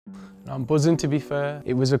I'm buzzing, to be fair.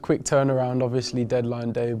 It was a quick turnaround, obviously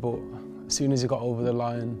deadline day, but as soon as it got over the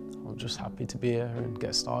line, I'm just happy to be here and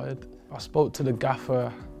get started. I spoke to the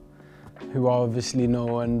gaffer, who I obviously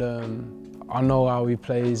know, and I know how he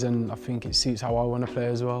plays, and I think it suits how I want to play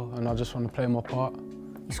as well, and I just want to play my part.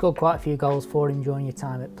 You scored quite a few goals for him during your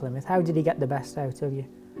time at Plymouth. How did he get the best out of you?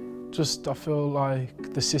 Just, I feel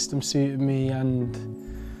like the system suited me, and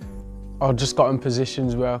I just got in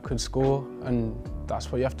positions where I could score, and that's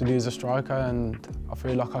what you have to do as a striker, and I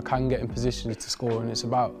feel like I can get in positions to score, and it's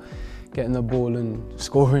about getting the ball and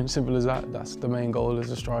scoring, simple as that. That's the main goal as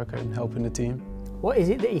a striker, and helping the team. What is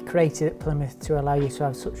it that you created at Plymouth to allow you to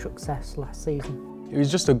have such success last season? It was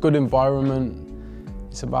just a good environment.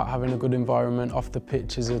 It's about having a good environment off the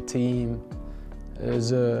pitch as a team,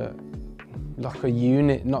 as like a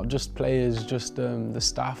unit, not just players, just the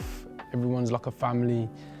staff. Everyone's like a family,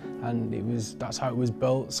 and that's how it was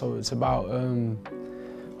built. So it's about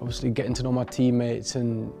obviously getting to know my teammates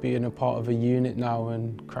and being a part of a unit now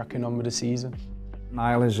and cracking on with the season.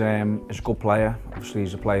 Niall is a good player. Obviously,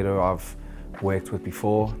 he's a player who I've worked with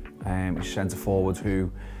before. He's a centre forward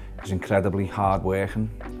who is incredibly hard working.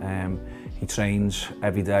 He trains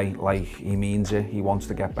every day like he means it. He wants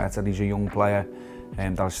to get better. He's a young player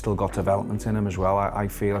that has still got development in him as well. I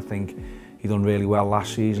think he done really well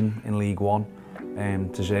last season in League One.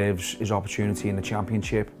 Deserves his opportunity in the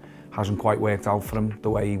Championship. Hasn't quite worked out for him the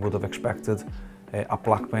way he would have expected at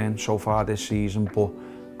Blackburn so far this season, but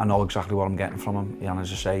I know exactly what I'm getting from him. And as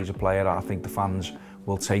I say, he's a player I think the fans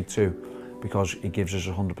will take to, because he gives us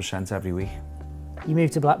 100% every week. You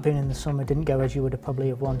moved to Blackburn in the summer, didn't go as you would have probably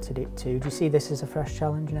have wanted it to. Do you see this as a fresh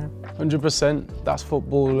challenge now? 100%. That's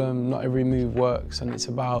football. Not every move works, and it's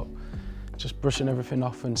about just brushing everything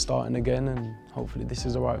off and starting again, and hopefully this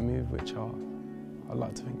is the right move, which I'd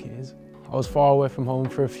like to think it is. I was far away from home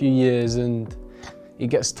for a few years, and it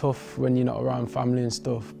gets tough when you're not around family and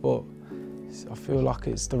stuff, but I feel like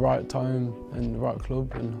it's the right time and the right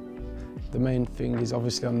club, and the main thing is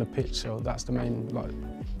obviously on the pitch, so that's the main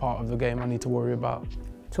part of the game I need to worry about.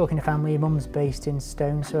 Talking to family, your mum's based in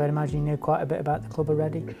Stone, so I'd imagine you know quite a bit about the club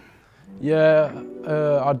already? Yeah,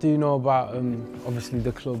 I do know about obviously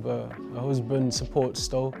the club. My husband supports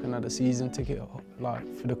Stoke and had a season ticket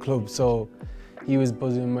for the club, so he was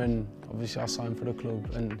buzzing when obviously I signed for the club,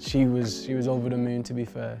 and she was over the moon, to be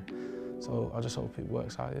fair. So I just hope it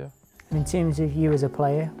works out, yeah. And in terms of you as a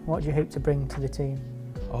player, what do you hope to bring to the team?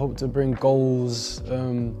 I hope to bring goals,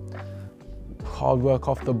 hard work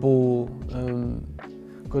off the ball,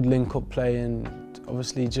 good link-up play, and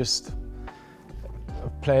obviously just a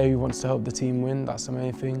player who wants to help the team win. That's the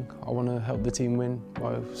main thing. I want to help the team win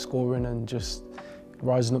by scoring and just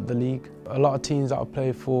rising up the league. A lot of teams that I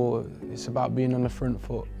play for, it's about being on the front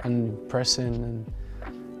foot and pressing,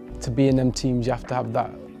 and to be in them teams you have to have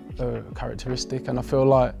that characteristic, and I feel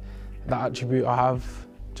like that attribute I have,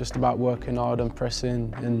 just about working hard and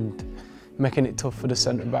pressing and making it tough for the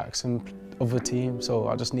centre-backs and other teams, so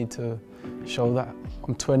I just need to show that.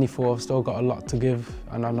 I'm 24, I've still got a lot to give,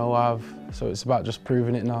 and I know I have, so it's about just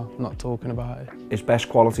proving it now, not talking about it. His best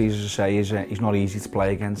qualities, as I say, is he's not easy to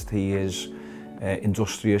play against. He is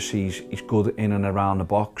industrious, he's good in and around the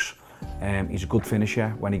box, he's a good finisher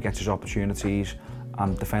when he gets his opportunities,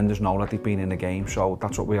 and defenders know that they've been in the game, so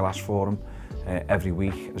that's what we'll ask for him every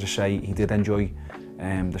week. As I say, he did enjoy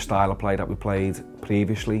the style of play that we played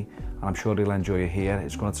previously, and I'm sure he'll enjoy it here.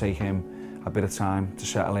 It's going to take him a bit of time to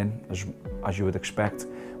settle in, as you would expect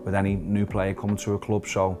with any new player coming to a club,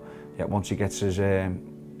 so yeah, once he gets his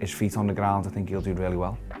feet on the ground, I think he'll do really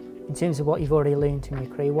well. In terms of what you've already learned in your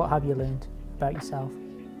career, what have you learned about yourself?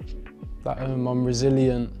 That I'm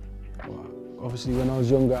resilient. Obviously when I was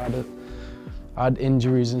younger I had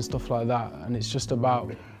injuries and stuff like that, and it's just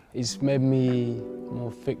about, it's made me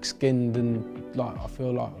more thick-skinned, and I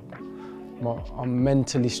feel like I'm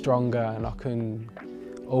mentally stronger and I can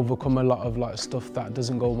overcome a lot of stuff that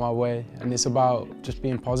doesn't go my way, and it's about just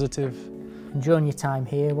being positive. And during your time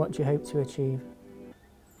here, what do you hope to achieve?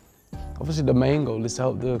 Obviously the main goal is to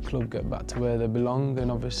help the club get back to where they belong, and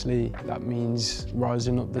obviously that means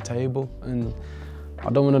rising up the table, and I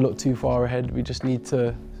don't want to look too far ahead. We just need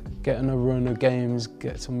to get on a run of games,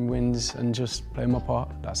 get some wins and just play my part.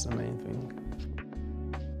 That's the main thing.